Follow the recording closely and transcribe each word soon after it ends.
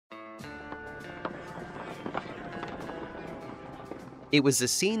It was a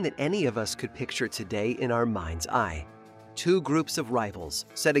scene that any of us could picture today in our mind's eye. Two groups of rivals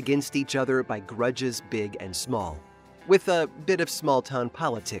set against each other by grudges big and small, with a bit of small-town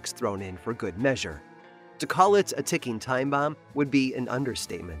politics thrown in for good measure. To call it a ticking time bomb would be an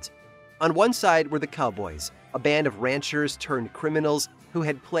understatement. On one side were the Cowboys, a band of ranchers turned criminals who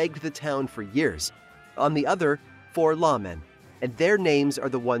had plagued the town for years. On the other, four lawmen, and their names are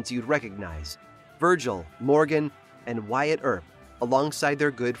the ones you'd recognize: Virgil, Morgan, and Wyatt Earp, alongside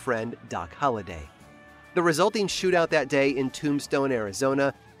their good friend Doc Holliday. The resulting shootout that day in Tombstone,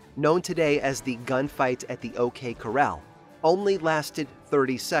 Arizona, known today as the gunfight at the OK Corral, only lasted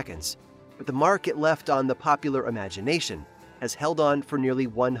 30 seconds, but the mark it left on the popular imagination has held on for nearly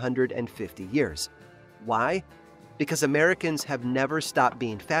 150 years. Why? Because Americans have never stopped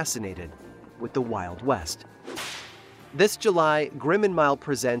being fascinated with the Wild West. This July, Grim and Mild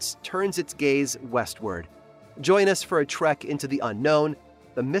Presents turns its gaze westward. Join us for a trek into the unknown,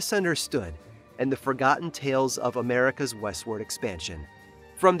 the misunderstood, and the forgotten tales of America's westward expansion.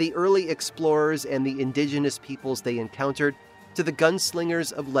 From the early explorers and the indigenous peoples they encountered, to the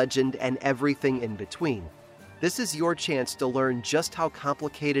gunslingers of legend and everything in between, this is your chance to learn just how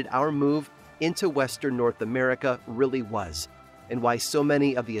complicated our move into Western North America really was, and why so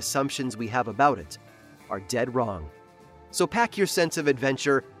many of the assumptions we have about it are dead wrong. So pack your sense of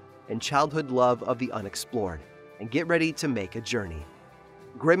adventure and childhood love of the unexplored, and get ready to make a journey.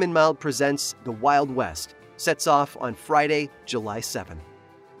 Grim and Mild Presents The Wild West sets off on Friday, July 7th.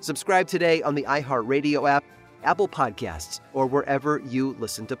 Subscribe today on the iHeartRadio app, Apple Podcasts, or wherever you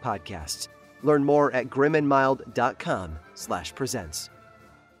listen to podcasts. Learn more at grimandmild.com/presents.